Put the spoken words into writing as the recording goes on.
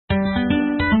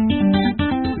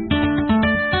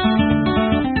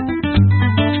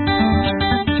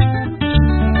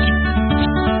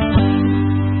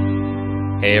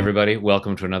Hey, everybody.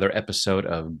 Welcome to another episode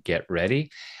of Get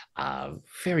Ready.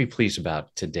 Very pleased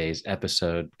about today's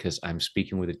episode because I'm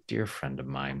speaking with a dear friend of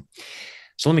mine.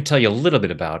 So, let me tell you a little bit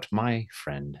about my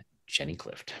friend, Jenny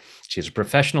Clift. She's a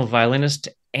professional violinist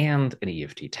and an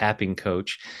EFT tapping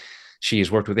coach. She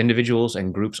has worked with individuals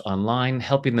and groups online,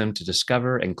 helping them to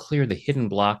discover and clear the hidden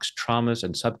blocks, traumas,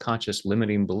 and subconscious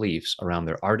limiting beliefs around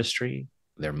their artistry,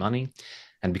 their money,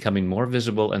 and becoming more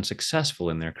visible and successful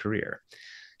in their career.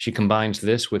 She combines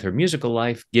this with her musical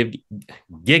life,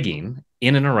 gigging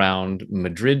in and around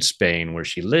Madrid, Spain, where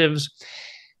she lives.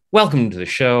 Welcome to the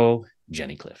show,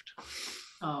 Jenny Clift.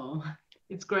 Oh,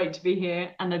 it's great to be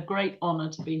here and a great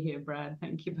honor to be here, Brad.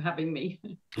 Thank you for having me.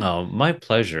 Oh, my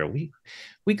pleasure. We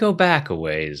go back a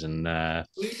ways, and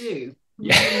We do.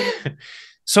 yeah.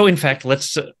 So, in fact,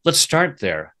 let's start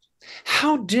there.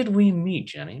 How did we meet,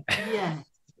 Jenny? Yes,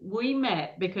 we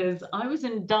met because I was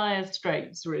in dire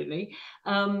straits, really.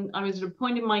 I was at a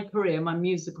point in my career, my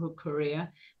musical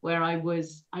career, where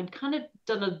I'd kind of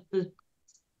done the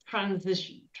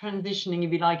transitioning,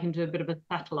 if you like, into a bit of a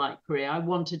satellite career. I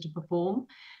wanted to perform,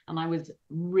 and I was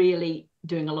really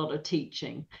doing a lot of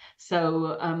teaching.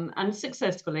 So, and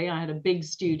successfully, I had a big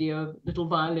studio of little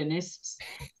violinists,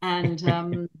 and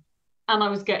and I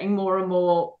was getting more and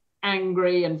more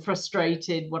angry and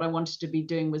frustrated. What I wanted to be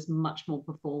doing was much more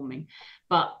performing,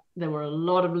 but there were a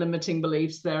lot of limiting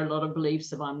beliefs there, a lot of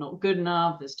beliefs of I'm not good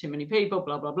enough, there's too many people,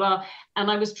 blah, blah, blah. And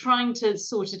I was trying to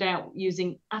sort it out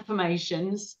using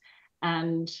affirmations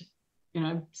and,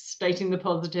 stating the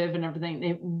positive and everything.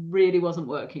 It really wasn't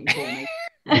working for me.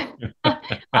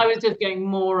 I was just getting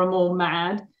more and more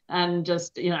mad and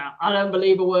just, I don't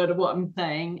believe a word of what I'm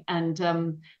saying.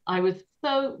 And I was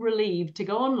so relieved to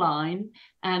go online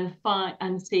and find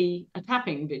and see a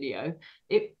tapping video.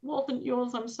 It wasn't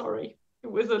yours, I'm sorry.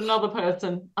 It was another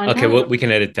person. I Okay, know well, you're. we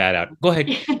can edit that out. Go ahead.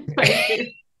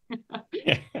 Thank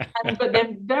you. But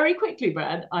then very quickly,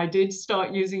 Brad, I did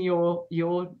start using your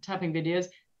tapping videos,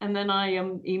 and then I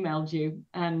emailed you,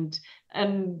 and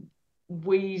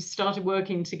we started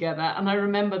working together. And I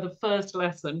remember the first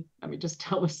lesson. Let me just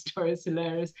tell the story. It's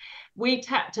hilarious. We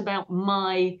tapped about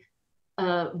my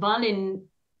violin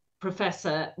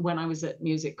professor when I was at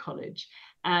music college.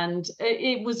 And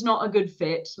it was not a good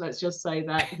fit. Let's just say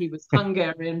that he was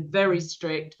Hungarian, very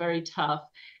strict, very tough.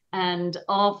 And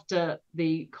after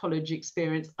the college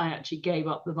experience, I actually gave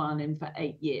up the violin for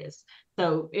 8 years.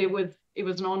 So it was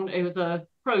a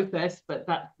process, but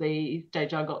that's the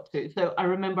stage I got to. So I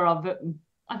remember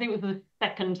I think it was the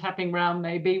second tapping round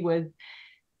maybe with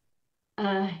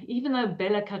even though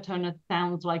Bella Catona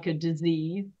sounds like a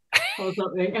disease or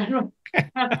something.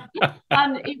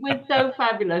 And it was so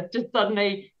fabulous to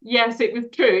suddenly, yes, it was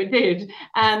true, it did,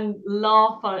 and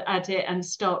laugh at it and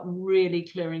start really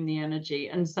clearing the energy.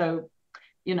 And so,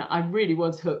 I really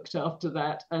was hooked after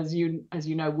that. As you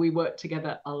know, we worked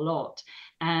together a lot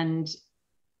and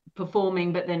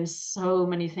performing, but then so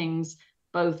many things,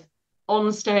 both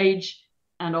on stage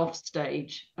and off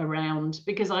stage around,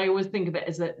 because I always think of it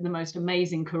as the most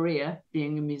amazing career,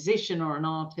 being a musician or an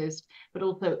artist, but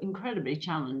also incredibly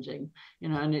challenging,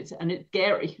 and it's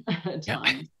scary at Yeah.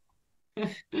 times.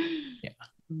 Yeah.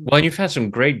 Well, you've had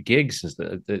some great gigs since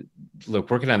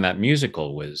look, working on that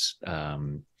musical was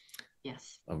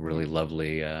Yes. a really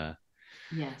lovely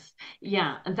Yes.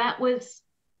 Yeah. And that was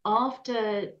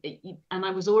after, and I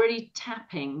was already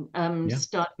tapping yeah.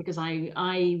 stuff because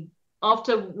I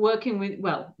after working with,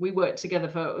 well, we worked together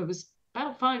for, it was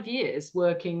about 5 years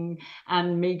working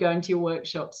and me going to your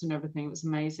workshops and everything. It was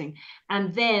amazing.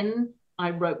 And then I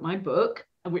wrote my book,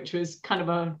 which was kind of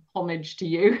a homage to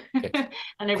you Okay. and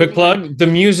Quick everything. plug, The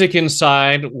Music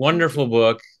Inside, wonderful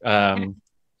book.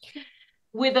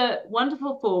 With a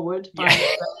wonderful forward Yeah.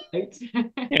 by Yates,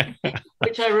 Yeah.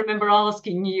 which I remember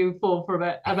asking you for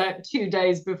about 2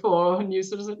 days before, and you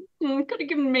sort of said, "Could have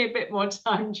given me a bit more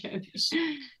time, Jen." Yes.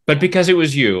 But because it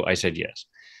was you, I said yes.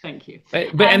 Thank you.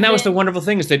 But and And that was the then, wonderful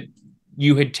thing is that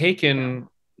you had yeah, taken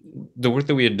the work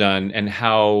that we had done and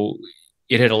how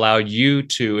it had allowed you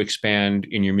to expand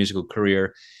in your musical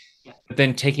career, yeah, but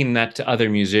then taking that to other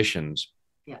musicians.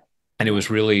 yeah, And it yeah, was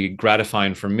really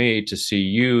gratifying for me to see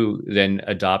you then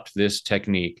adopt this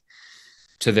technique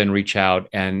to then reach out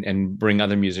and bring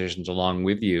other musicians along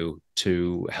with you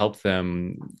to help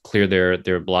them clear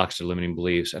their blocks, their limiting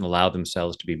beliefs, and allow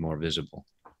themselves to be more visible.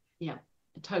 yeah.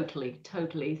 Totally,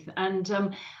 totally. And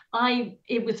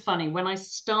it was funny when I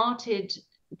started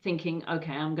thinking,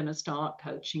 okay, I'm going to start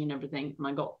coaching and everything, and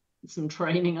I got some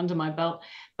training under my belt.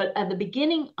 But at the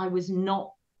beginning, I was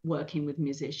not working with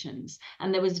musicians,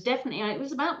 and there was definitely, it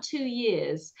was about 2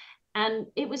 years, and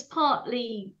it was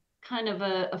partly kind of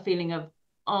a feeling of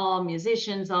are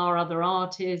musicians, are other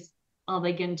artists, are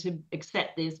they going to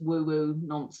accept this woo-woo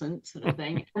nonsense sort of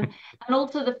thing? And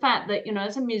also the fact that, you know,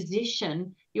 as a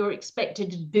musician, you're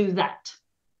expected to do that.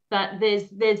 That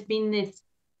there's been this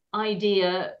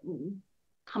idea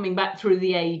coming back through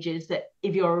the ages that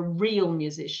if you're a real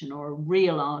musician or a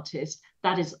real artist,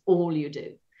 that is all you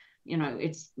do. You know,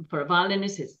 it's for a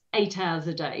violinist, it's 8 hours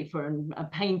a day. For a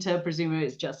painter, presumably,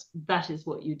 it's just that is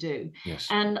what you do. Yes.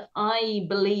 And I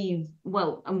believe,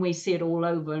 well, and we see it all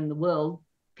over in the world,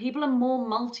 people are more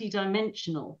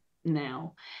multidimensional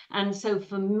now. And so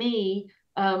for me,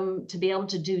 to be able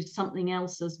to do something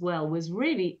else as well was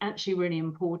really, actually, really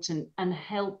important and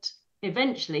helped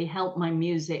eventually help my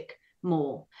music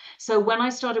more. So when I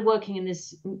started working in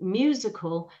this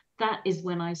musical, that is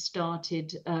when I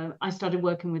started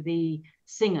working with the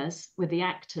singers, with the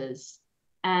actors,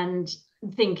 and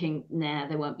thinking, nah,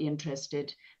 they won't be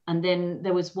interested. And then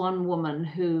there was one woman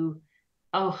who,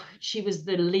 oh, she was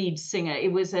the lead singer.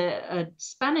 It was a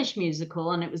Spanish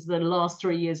musical, and it was the last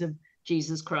 3 years of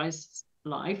Jesus Christ's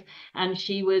life. And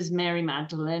she was Mary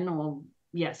Magdalene, or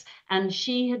yes, and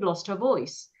she had lost her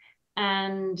voice,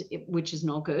 which is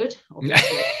not good,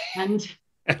 obviously. And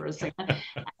for a singer.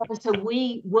 And so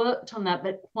we worked on that,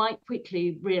 but quite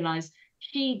quickly realized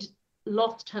she'd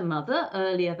lost her mother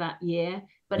earlier that year,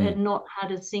 but had not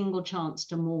had a single chance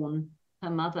to mourn her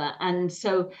mother. And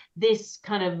so this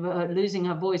kind of losing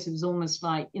her voice, it was almost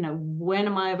like, you know, when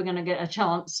am I ever going to get a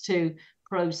chance to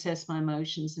process my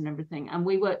emotions and everything? And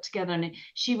we worked together, and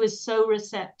she was so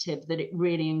receptive that it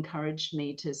really encouraged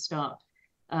me to start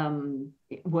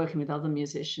working with other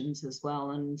musicians as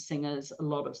well, and singers, a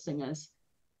lot of singers.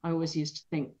 I always used to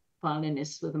think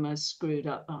violinists were the most screwed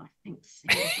up. Oh, I think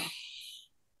singers are.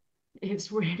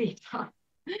 It's really tough.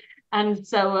 And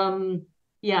so,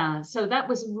 yeah, so that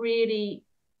was really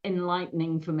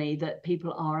enlightening for me, that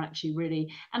people are actually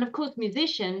really, and of course,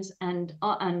 musicians and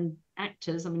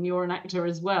actors. I mean, you're an actor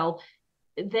as well.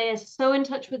 They're so in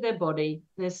touch with their body.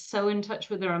 They're so in touch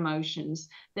with their emotions.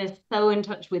 They're so in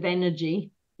touch with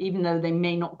energy, even though they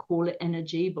may not call it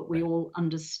energy, but we all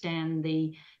understand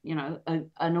the, you know,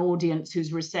 an audience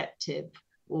who's receptive,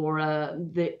 or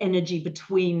the energy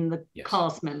between the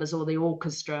cast members or the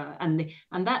orchestra, and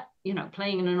that, you know,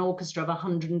 playing in an orchestra of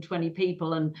 120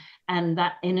 people, and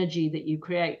that energy that you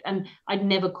create. And I'd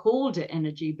never called it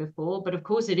energy before, but of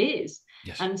course it is.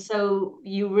 Yes. And so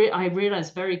I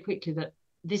realized very quickly that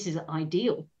this is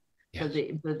ideal for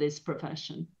this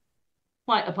profession,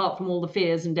 quite apart from all the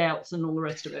fears and doubts and all the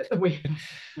rest of it that we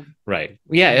right.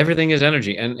 Yeah, everything is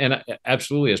energy, and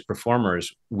absolutely, as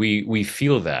performers, we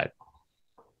feel that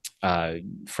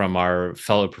from our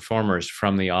fellow performers,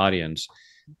 from the audience.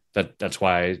 That's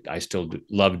why I still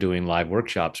love doing live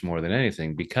workshops more than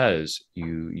anything, because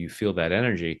you feel that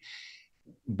energy.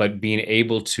 But being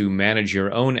able to manage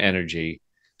your own energy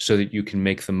so that you can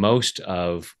make the most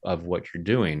of what you're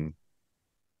doing.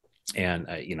 And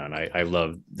you know, and I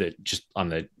love that just on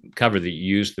the cover that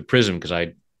you use the prism, because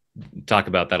I talk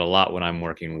about that a lot when I'm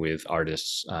working with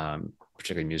artists,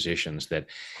 particularly musicians, that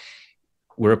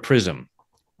we're a prism.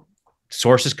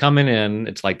 Source is coming in,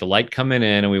 it's like the light coming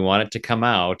in, and we want it to come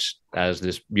out as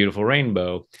this beautiful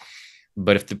rainbow.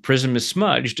 But if the prism is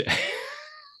smudged,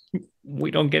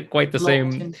 we don't get quite the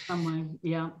same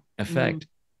effect.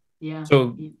 Yeah.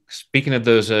 So speaking of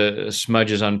those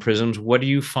smudges on prisms, what do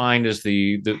you find is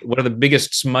what are the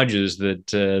biggest smudges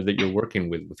that you're working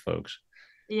with folks?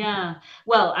 Yeah,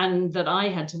 well, and that I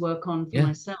had to work on for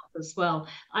myself as well.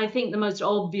 I think the most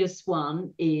obvious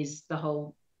one is the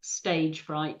whole stage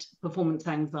fright, performance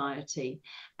anxiety,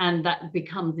 and that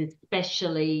becomes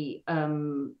especially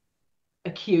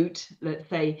acute, let's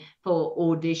say, for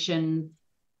auditions,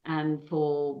 and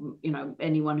for, you know,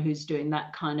 anyone who's doing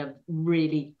that kind of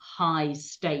really high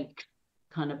stake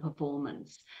kind of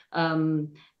performance.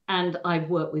 And I've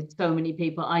worked with so many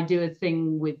people. I do a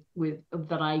thing with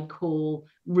that I call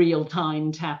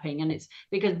real-time tapping, and it's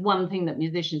because one thing that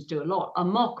musicians do a lot are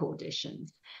mock auditions.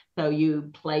 So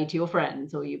you play to your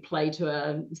friends, or you play to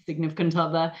a significant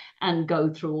other, and go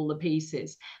through all the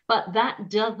pieces. But that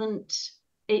doesn't,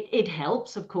 it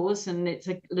helps, of course, and it's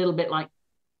a little bit like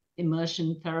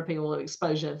immersion therapy or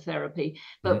exposure therapy.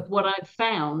 But what I've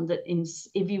found that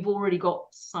if you've already got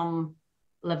some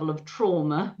level of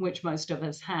trauma, which most of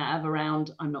us have,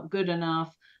 around I'm not good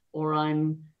enough, or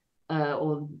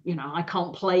or, you know, I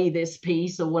can't play this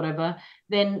piece or whatever,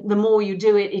 then the more you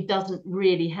do it, it doesn't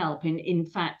really help. In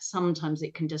fact, sometimes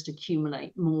it can just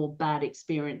accumulate more bad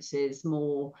experiences,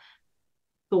 more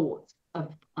thoughts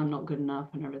of I'm not good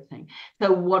enough and everything.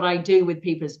 So what I do with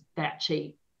people is they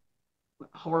actually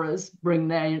horrors, bring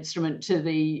their instrument to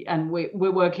the, and we're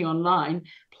working online,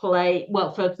 play,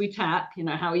 well, first we tap, you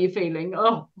know, how are you feeling?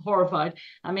 Oh, horrified.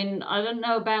 I mean, I don't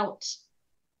know about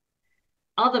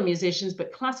other musicians,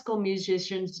 but classical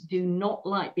musicians do not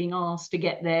like being asked to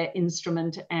get their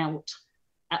instrument out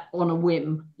on a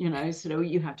whim, you know, so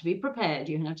you have to be prepared,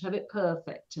 you have to have it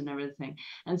perfect and everything.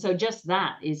 And so just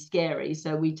that is scary.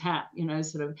 So we tap, you know,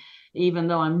 sort of, even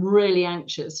though I'm really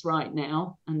anxious right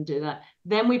now, and do that.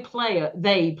 Then they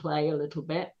play a little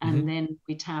bit, and then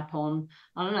we tap on,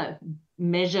 I don't know,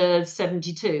 measure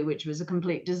 72, which was a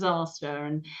complete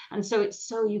disaster. And so it's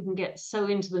so you can get so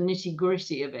into the nitty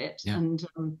gritty of it. Yeah. And,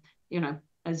 you know,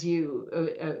 as you,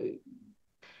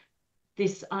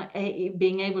 this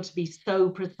being able to be so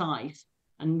precise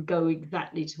and go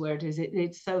exactly to where it is,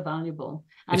 it's so valuable.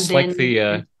 And It's like then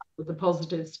the with the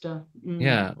positive stuff.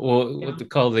 yeah, well, Yeah. what they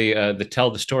call the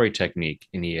tell the story technique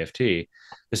in EFT.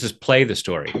 This is play the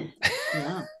story.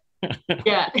 Yeah.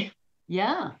 Yeah.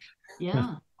 Yeah.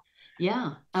 Yeah.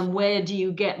 Yeah. And where do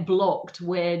you get blocked?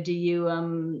 Where do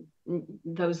you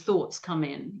those thoughts come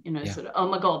in, you know, Yeah. sort of, oh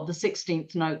my God, the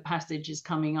 16th note passage is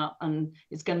coming up and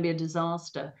it's going to be a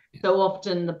disaster. Yeah. So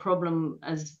often the problem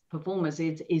as performers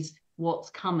is what's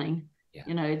coming. Yeah.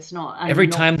 You know, it's not, Every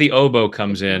and not, time the oboe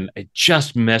comes in, it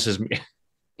just messes me.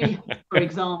 for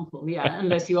example, yeah,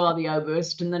 unless you are the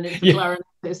oboist and then it's the Yeah,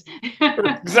 clarinetist.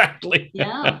 exactly.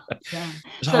 Yeah, yeah.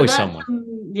 There's So always that's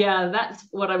someone. yeah, that's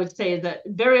what I would say, is that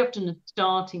very often a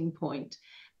starting point.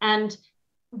 And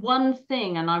one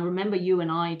thing, and I remember you and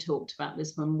I talked about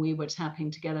this when we were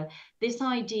tapping together, this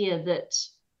idea that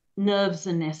nerves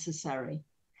are necessary.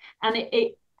 And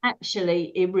it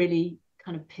actually, it really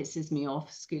kind of pisses me off,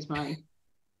 excuse my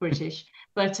British,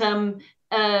 but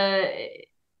uh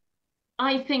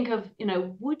I think of, you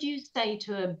know, would you say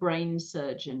to a brain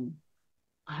surgeon,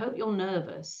 I hope you're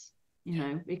nervous, you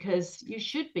Yeah. know, because you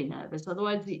should be nervous.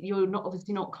 Otherwise, you're not,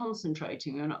 obviously not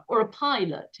concentrating. You're not, or a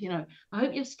pilot, you know, I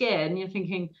hope you're scared. And you're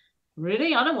thinking,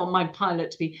 really? I don't want my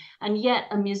pilot to be. And yet,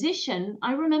 a musician,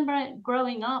 I remember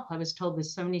growing up, I was told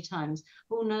this so many times,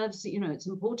 oh, nerves, you know, it's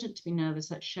important to be nervous.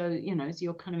 That shows, you know, so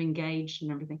you're kind of engaged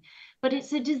and everything. But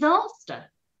it's a disaster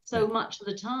Yeah. so much of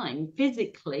the time.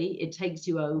 Physically, it takes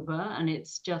you over, and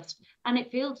it's just, and it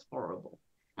feels horrible,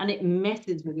 and it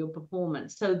messes with your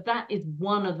performance. So that is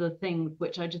one of the things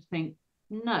which I just think,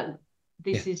 no, Yeah.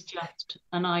 this is just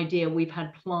an idea we've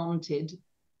had planted.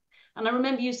 And I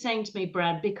remember you saying to me,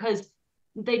 Brad, because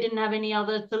they didn't have any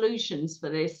other solutions for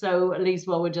this, so at least,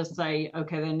 well, we'll just say,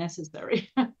 okay, they're necessary.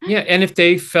 Yeah. And if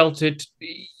they felt it,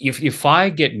 if I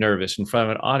get nervous in front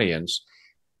of an audience,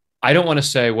 I don't want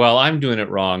to say, well, I'm doing it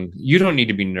wrong. You don't need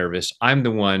to be nervous. I'm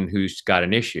the one who's got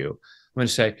an issue. I'm going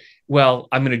to say, well,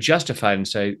 I'm going to justify it and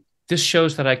say, this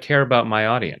shows that I care about my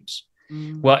audience.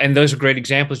 Mm, Well, and those are great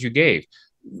examples you gave.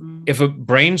 mm. If a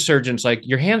brain surgeon's like,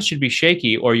 your hands should be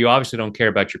shaky, or you obviously don't care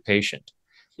about your patient.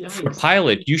 For a Yikes.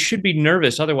 pilot, you should be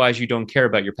nervous, otherwise you don't care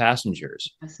about your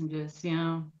passengers. Messengers,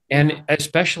 yeah, And yeah.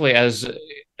 especially as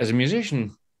a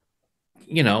musician,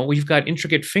 you know, we've got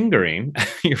intricate fingering.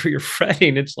 You're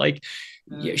fretting. It's like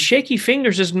No. shaky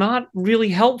fingers is not really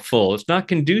helpful. It's not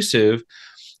conducive.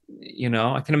 You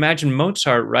know, I can imagine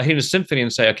Mozart writing a symphony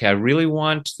and say, okay, I really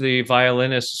want the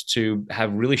violinists to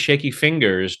have really shaky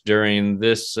fingers during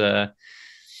this.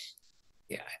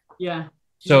 Yeah. Yeah,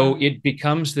 So yeah. it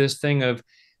becomes this thing of,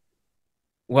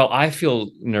 well, I feel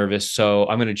nervous, so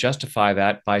I'm going to justify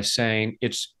that by saying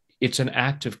it's an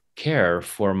act of care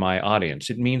for my audience.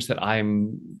 It means that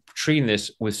I'm treating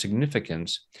this with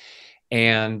significance,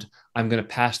 and I'm going to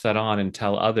pass that on and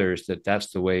tell others that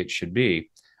that's the way it should be. Mm,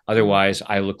 Otherwise,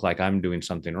 I look like I'm doing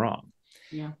something wrong.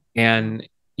 yeah, yeah. And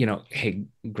you know, hey,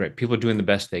 great, people are doing the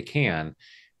best they can,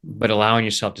 Mm, but allowing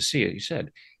yourself to see it. You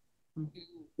said mm,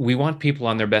 we want people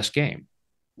on their best game,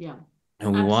 yeah.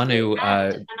 and we want Absolutely. to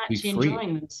And be actually free.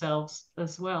 enjoying themselves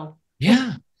as well.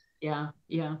 Yeah, Yeah,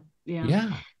 yeah, yeah.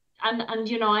 yeah, And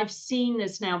you know, I've seen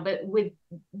this now, but with,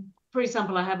 for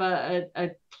example, I have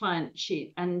a client,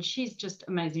 she's just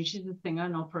amazing. She's a singer,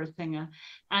 an opera singer,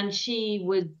 and she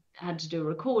would had to do a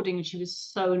recording, and she was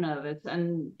so nervous,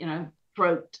 and you know,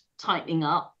 throat tightening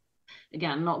up.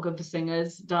 Again, not good for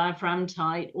singers, diaphragm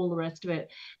tight, all the rest of it.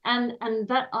 And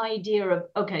that idea of,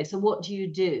 okay, so what do you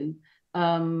do?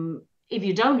 If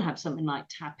you don't have something like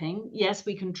tapping, yes,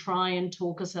 we can try and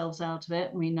talk ourselves out of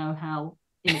it. We know how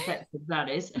ineffective that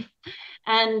is.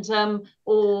 And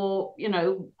or you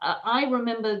know, I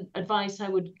remember advice I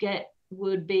would get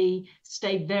would be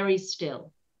stay very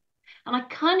still. And I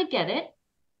kind of get it,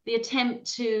 the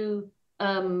attempt to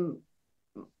um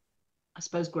I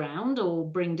suppose, ground or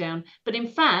bring down. But in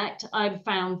fact, I've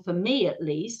found, for me at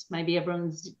least, maybe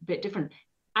everyone's a bit different,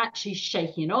 actually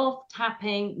shaking it off,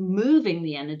 tapping, moving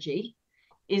the energy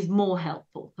is more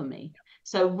helpful for me.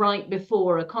 So right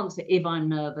before a concert, if I'm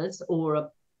nervous or a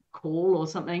call or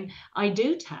something, I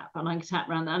do tap, and I tap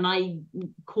around and I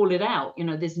call it out,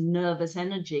 this nervous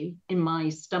energy in my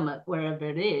stomach, wherever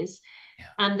it is. Yeah.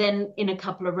 And then in a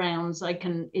couple of rounds,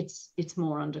 it's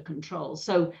more under control.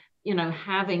 So,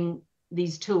 having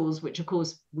these tools, which of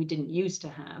course we didn't used to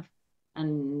have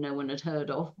and no one had heard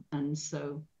of. And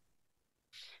so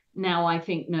now I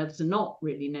think nerves are not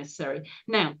really necessary.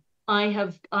 Now,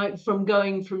 from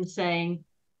going from saying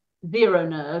zero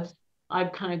nerves,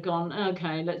 I've kind of gone,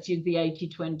 okay, let's use the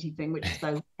 80-20 thing, which is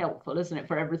so helpful, isn't it,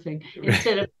 for everything?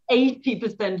 Instead of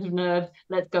 80% of nerves,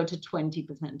 let's go to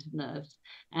 20% of nerves.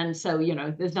 And so,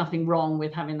 there's nothing wrong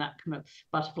with having that kind of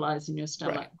butterflies in your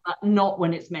stomach, but not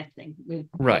when it's messing with.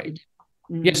 Right.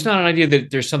 Yeah, it's not an idea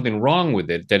that there's something wrong with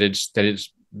it, that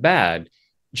it's bad.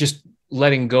 Just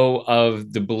letting go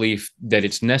of the belief that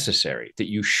it's necessary, that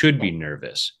you should be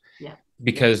nervous. Yeah.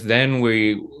 Because then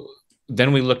we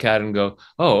look at it and go,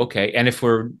 oh, okay. And if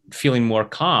we're feeling more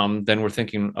calm, then we're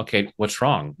thinking, okay, what's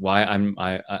wrong? Why I'm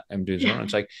doing this wrong?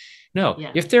 It's like, no,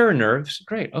 if there are nerves,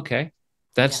 great, okay,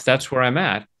 that's where I'm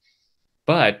at.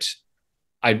 But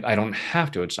I don't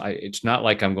have to. It's not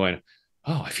like I'm going,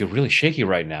 oh, I feel really shaky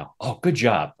right now. Oh, good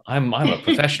job. I'm a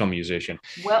professional musician.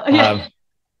 Well, yeah.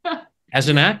 As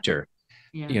an actor,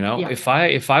 Yeah.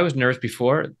 if I was nervous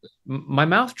before, my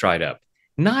mouth dried up.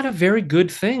 Not a very good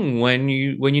thing when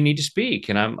you need to speak.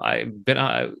 And I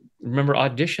remember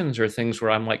auditions or things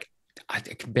where I'm like, I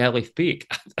can barely speak.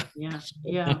 Yeah.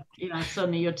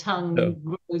 Suddenly your tongue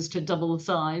grows to double the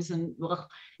size, and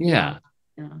yeah.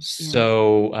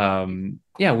 So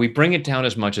we bring it down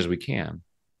as much as we can.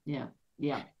 Yeah.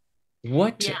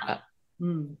 What?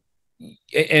 And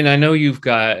I know you've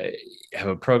have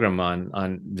a program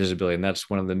on visibility, and that's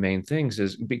one of the main things,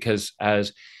 is because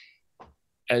as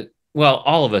well,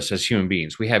 all of us as human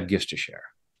beings, we have gifts to share,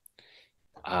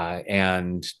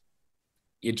 and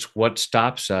it's what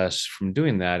stops us from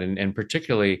doing that. And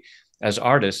particularly as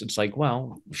artists, it's like,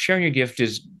 well, sharing your gift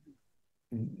is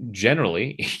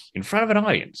generally in front of an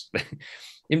audience.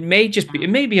 It may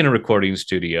be in a recording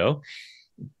studio,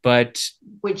 but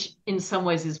which in some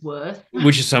ways is worse.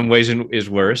 Which in some ways is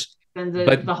worse. than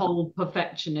the whole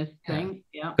perfectionist thing.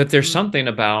 Yeah. But there's something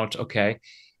about, okay,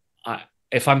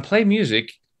 if I'm playing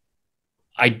music,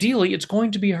 ideally it's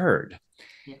going to be heard.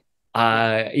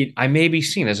 I may be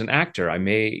seen as an actor. I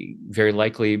may very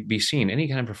likely be seen. Any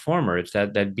kind of performer, it's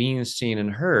that being seen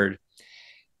and heard.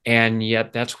 And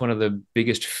yet that's one of the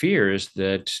biggest fears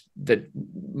that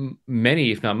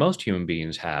many, if not most, human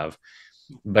beings have.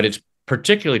 But it's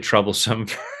particularly troublesome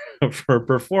for a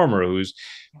performer whose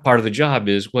part of the job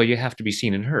is, well, you have to be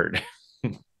seen and heard.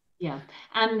 Yeah,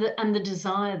 and the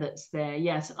desire that's there.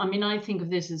 Yes, I mean, I think of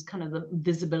this as kind of the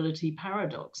visibility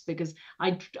paradox, because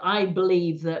I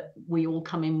believe that we all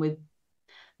come in with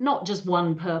not just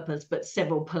one purpose, but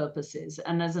several purposes.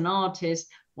 And as an artist,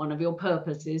 one of your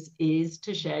purposes is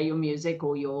to share your music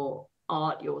or your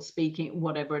art, your speaking,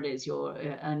 whatever it is,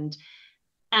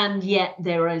 and yet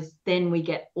then we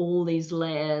get all these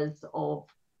layers of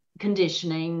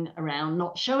conditioning around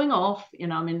not showing off.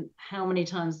 I mean, how many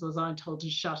times was I told to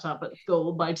shut up at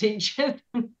school by teachers?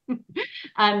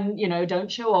 And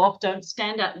don't show off, don't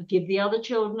stand up, give the other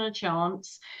children a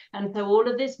chance. And so all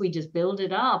of this, we just build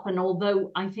it up. And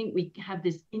although I think we have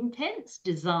this intense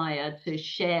desire to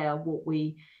share what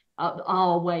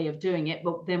our way of doing it,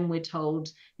 but then we're told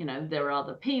there are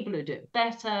other people who do it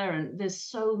better, and there's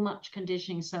so much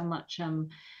conditioning, so much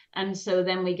and so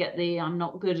then we get the I'm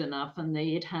not good enough, and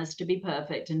it has to be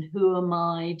perfect, and who am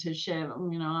I to share,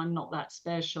 I'm not that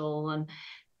special. And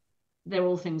they're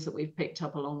all things that we've picked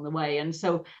up along the way. And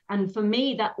for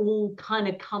me, that all kind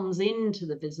of comes into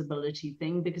the visibility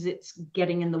thing, because it's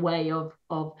getting in the way of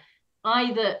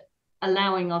either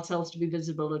allowing ourselves to be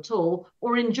visible at all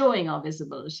or enjoying our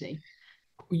visibility.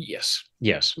 Yes.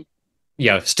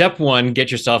 Yeah. Step one,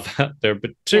 get yourself out there.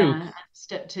 But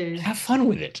step two, have fun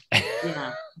with it.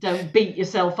 Yeah. Don't beat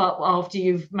yourself up after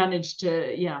you've managed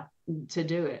to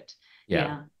do it.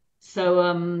 Yeah.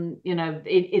 So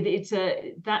it's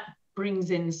that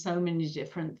brings in so many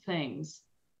different things.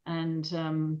 And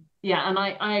and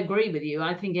I agree with you.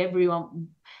 I think everyone,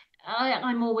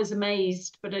 I'm always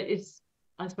amazed, but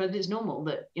I suppose it's normal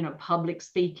that public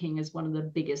speaking is one of the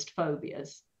biggest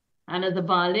phobias. And as a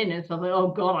violinist, I thought, oh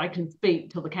God, I can speak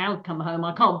till the cows come home.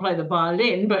 I can't play the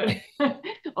violin, but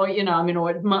or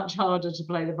it's much harder to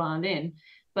play the violin.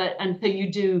 But and so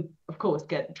you do, of course,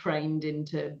 get trained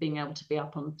into being able to be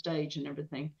up on stage and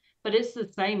everything. But it's the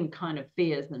same kind of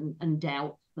fears and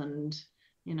doubts and,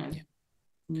 you know,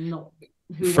 not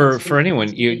who wants to For listen anyone,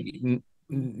 to me.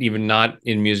 even not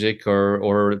in music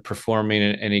or performing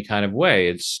in any kind of way,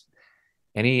 it's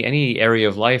any area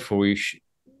of life where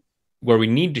where we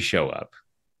need to show up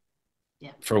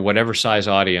Yeah. for whatever size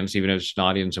audience, even if it's an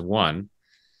audience of one,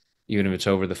 even if it's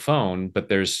over the phone. But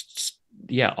there's,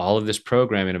 yeah, all of this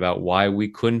programming about why we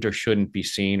couldn't or shouldn't be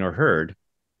seen or heard.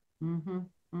 Mm-hmm.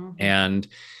 Mm-hmm. And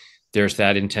there's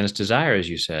that intense desire, as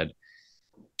you said,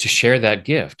 to share that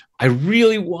gift. I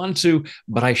really want to,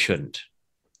 but I shouldn't.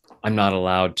 I'm not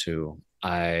allowed to.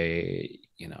 I'm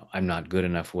not good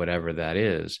enough, whatever that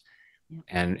is. Yeah.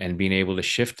 And being able to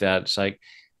shift that, it's like,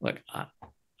 look,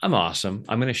 I'm awesome.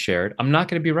 I'm going to share it. I'm not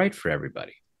going to be right for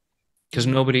everybody because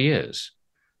Mm-hmm. nobody is.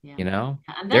 Yeah. You know,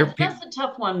 And there are that's a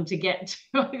tough one to get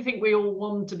to. I think we all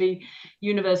want to be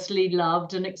universally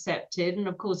loved and accepted. And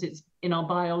of course, it's in our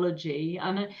biology.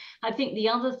 And I think the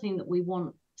other thing that we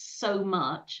want so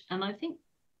much, and I think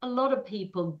a lot of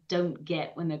people don't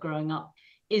get when they're growing up,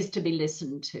 is to be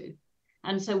listened to.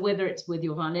 And so whether it's with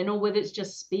your violin or whether it's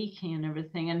just speaking and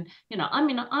everything. And, you know, I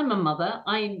mean, I'm a mother.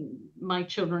 My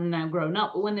children are now grown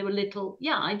up, but when they were little,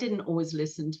 yeah, I didn't always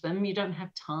listen to them. You don't have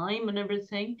time and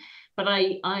everything. But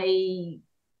I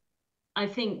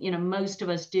think, you know, most of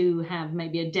us do have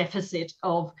maybe a deficit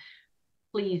of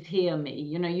please hear me.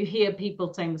 You know, you hear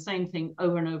people saying the same thing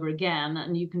over and over again,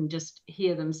 and you can just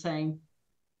hear them saying,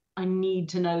 I need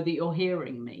to know that you're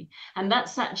hearing me. And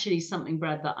that's actually something,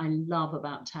 Brad, that I love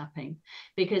about tapping,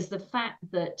 because the fact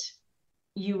that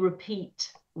you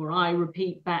repeat or I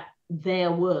repeat back their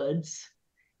words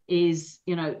is,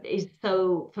 you know, is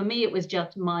so, for me it was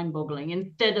just mind boggling,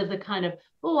 instead of the kind of,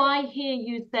 oh, I hear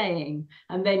you saying,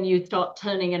 and then you start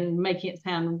turning and making it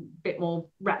sound a bit more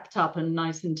wrapped up and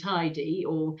nice and tidy,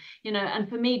 or, you know, and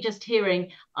for me just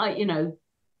hearing, you know,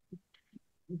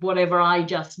 whatever I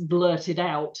just blurted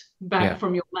out back yeah,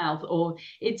 from your mouth, or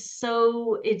it's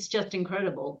so, it's just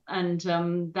incredible. And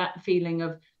that feeling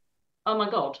of, oh my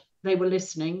God, they were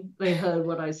listening, they heard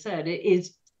what I said. It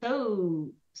is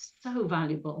so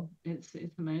valuable. It's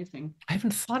amazing. I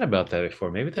haven't thought about that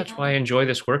before. Maybe that's why I Yeah, enjoy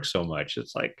this work so much.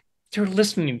 It's like they're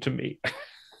listening to me.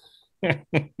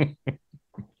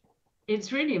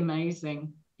 it's really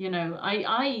amazing. You know,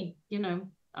 you know,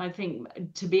 I think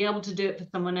to be able to do it for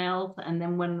someone else, and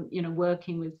then when, you know,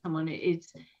 working with someone,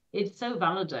 it's so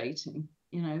validating.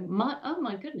 You know, my, oh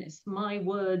my goodness, my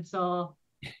words are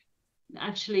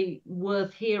actually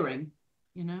worth hearing.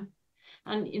 You know.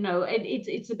 And you know,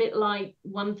 it's a bit like,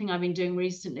 one thing I've been doing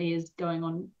recently is going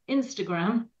on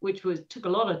Instagram, which was took a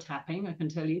lot of tapping, I can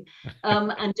tell you,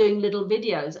 and doing little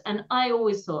videos. And I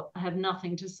always thought, I have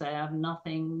nothing to say, I have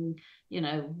nothing, you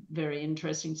know, very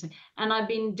interesting to say. And I've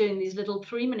been doing these little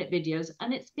 3-minute videos,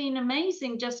 and it's been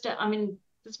amazing. Just to, I mean,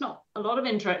 there's not a lot of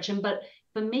interaction, but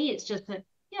for me it's just that,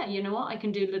 yeah, you know what, I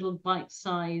can do little bite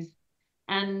size,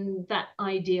 and that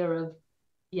idea of,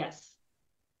 yes,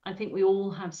 I think we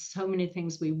all have so many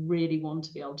things we really want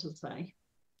to be able to say.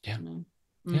 Yeah, You know?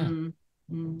 yeah.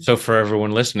 Mm. So for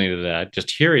everyone listening to that, just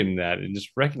hearing that and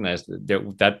just recognize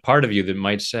that part of you that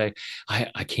might say,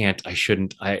 I can't, I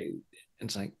shouldn't,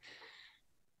 it's like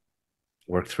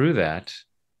work through that.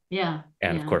 Yeah,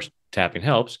 And of yeah. course, tapping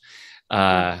helps.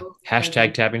 Of course, Hashtag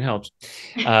totally. tapping helps.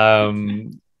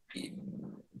 Um,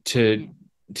 to Yeah,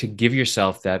 to give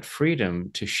yourself that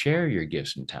freedom to share your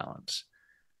gifts and talents,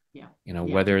 yeah, yeah.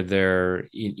 whether they're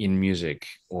in music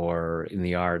or in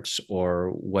the arts or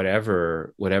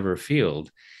whatever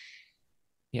field.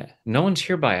 Yeah, no one's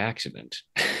here by accident.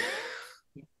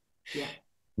 Yeah, yeah.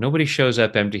 Nobody shows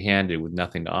up empty handed with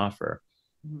nothing to offer.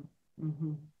 Mm-hmm.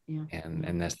 Mm-hmm. Yeah,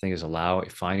 And that thing is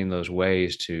finding those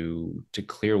ways to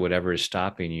clear whatever is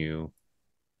stopping you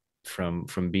from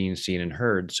being seen and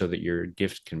heard, so that your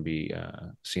gift can be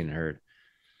seen and heard.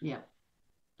 yeah.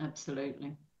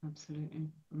 Absolutely, absolutely.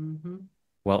 Mm-hmm.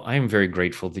 Well, I am very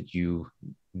grateful that you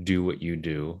do what you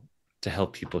do to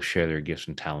help people share their gifts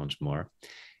and talents more.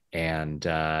 And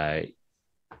and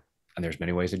there's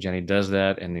many ways that Jenny does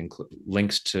that, and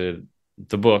links to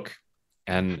the book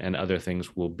and other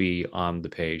things will be on the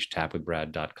page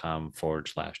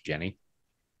tapwithbrad.com/Jenny.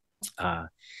 Uh,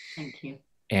 Thank you.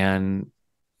 and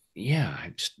yeah, I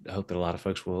just hope that a lot of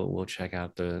folks will check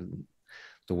out the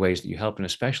ways that you help, and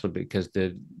especially because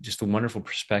the wonderful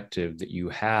perspective that you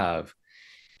have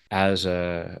as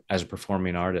a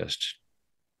performing artist.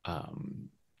 Um,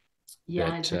 Yeah,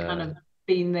 that it's a kind of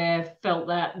been there, felt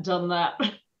that, done that,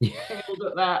 yeah, failed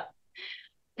at that,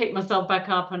 picked myself back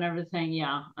up and everything.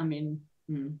 Yeah, I mean,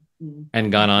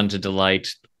 and gone on to delight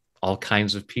all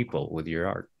kinds of people with your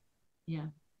art. Yeah,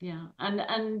 yeah,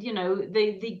 and you know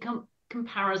the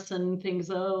comparison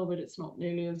things. Oh, but it's not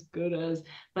nearly as good as.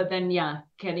 But then, yeah,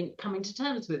 getting coming to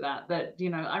terms with that. That you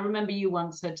know, I remember you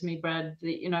once said to me, Brad,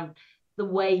 that you know, the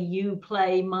way you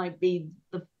play might be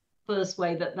the first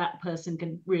way that that person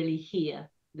can really hear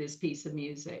this piece of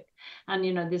music. And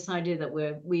you know, this idea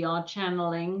that we are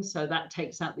channeling, so that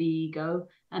takes out the ego,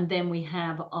 and then we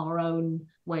have our own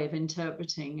way of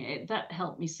interpreting it. That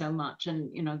helped me so much,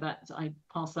 and you know that I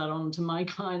pass that on to my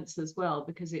clients as well,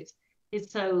 because it's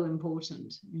so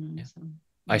important, you know. Yeah. So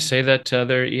I yeah. say that to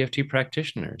other EFT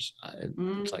practitioners.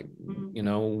 It's like,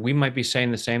 Mm-hmm. we might be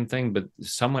saying the same thing, but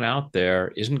someone out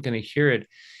there isn't going to hear it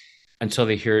until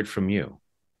they hear it from you.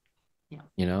 Yeah,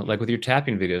 yeah, Like with your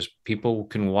tapping videos, people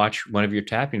can watch one of your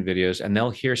tapping videos and they'll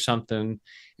hear something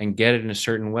and get it in a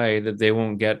certain way that they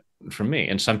won't get from me.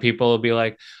 And some people will be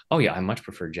like, oh yeah, I much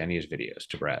prefer Jenny's videos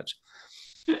to Brad's.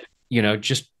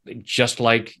 Just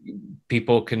like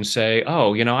people can say,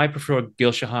 oh, I prefer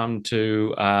Gil Shaham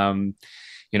to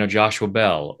Joshua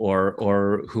Bell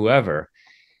or whoever.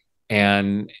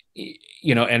 And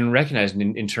and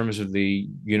recognizing in terms of the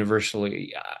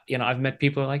universally, I've met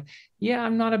people like, yeah,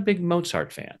 I'm not a big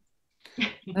Mozart fan.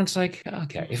 And it's like,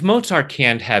 okay, if Mozart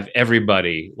can't have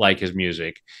everybody like his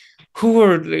music, who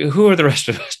are the rest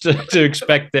of us to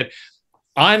expect that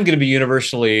I'm going to be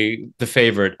universally the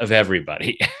favorite of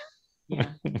everybody? yeah,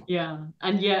 yeah.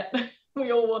 And yet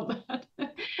we all want that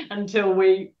until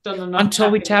we've done enough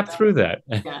Until we tapping tap about through that.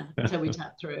 yeah, until we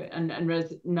tap through it and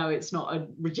no, it's not a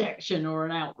rejection or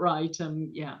an outright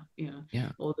yeah, yeah,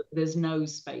 Yeah, or there's no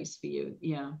space for you.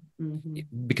 Yeah. Mm-hmm.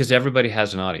 because everybody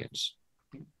has an audience.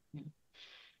 Yeah,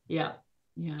 yeah,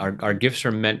 yeah, Our gifts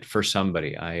are meant for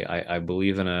somebody. I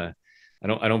believe in a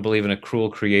I don't believe in a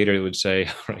cruel creator that would say,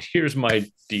 all right, here's my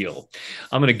deal.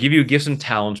 I'm going to give you gifts and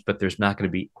talents, but there's not going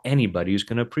to be anybody who's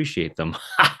going to appreciate them.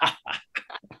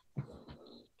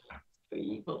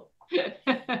 evil.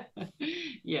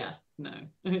 Yeah, no,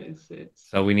 it's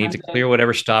So we need and to clear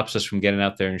whatever stops us from getting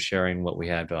out there and sharing what we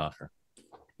have to offer.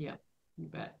 yeah, you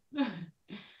bet.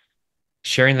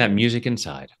 Sharing that Yeah, music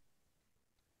inside.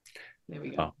 there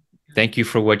we go. Oh, thank you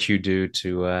for what you do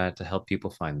to help people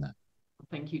find that.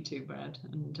 Thank you too, Brad,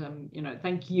 and you know,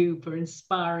 thank you for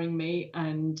inspiring me,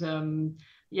 and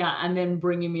yeah, and then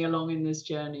bringing me along in this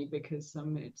journey, because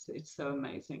it's so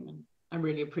amazing, and I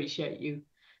really appreciate you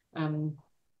um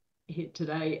here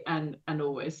today and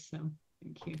always. So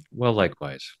thank you. Well,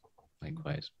 likewise.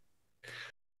 Likewise.